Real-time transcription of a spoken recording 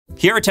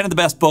Here are 10 of the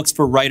best books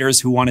for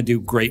writers who want to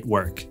do great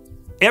work.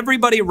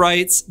 Everybody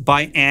Writes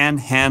by Anne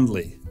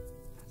Handley.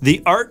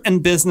 The Art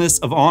and Business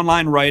of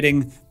Online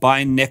Writing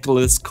by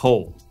Nicholas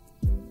Cole.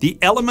 The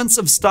Elements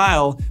of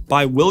Style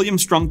by William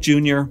Strunk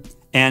Jr.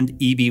 and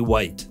E.B.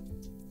 White.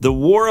 The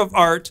War of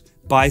Art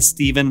by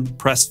Stephen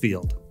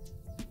Pressfield.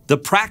 The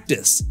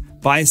Practice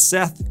by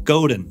Seth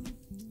Godin.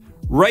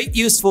 Write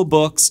Useful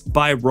Books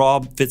by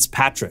Rob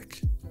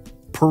Fitzpatrick.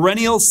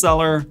 Perennial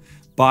Seller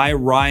by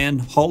Ryan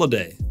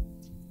Holiday.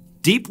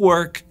 Deep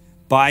Work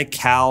by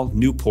Cal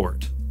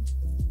Newport.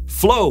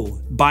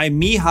 Flow by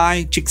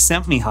Mihai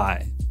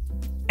Csikszentmihalyi.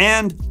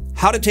 And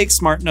How to Take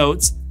Smart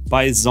Notes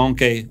by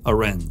Zonke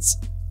Arenz.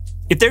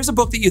 If there's a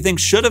book that you think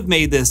should have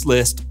made this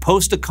list,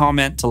 post a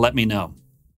comment to let me know.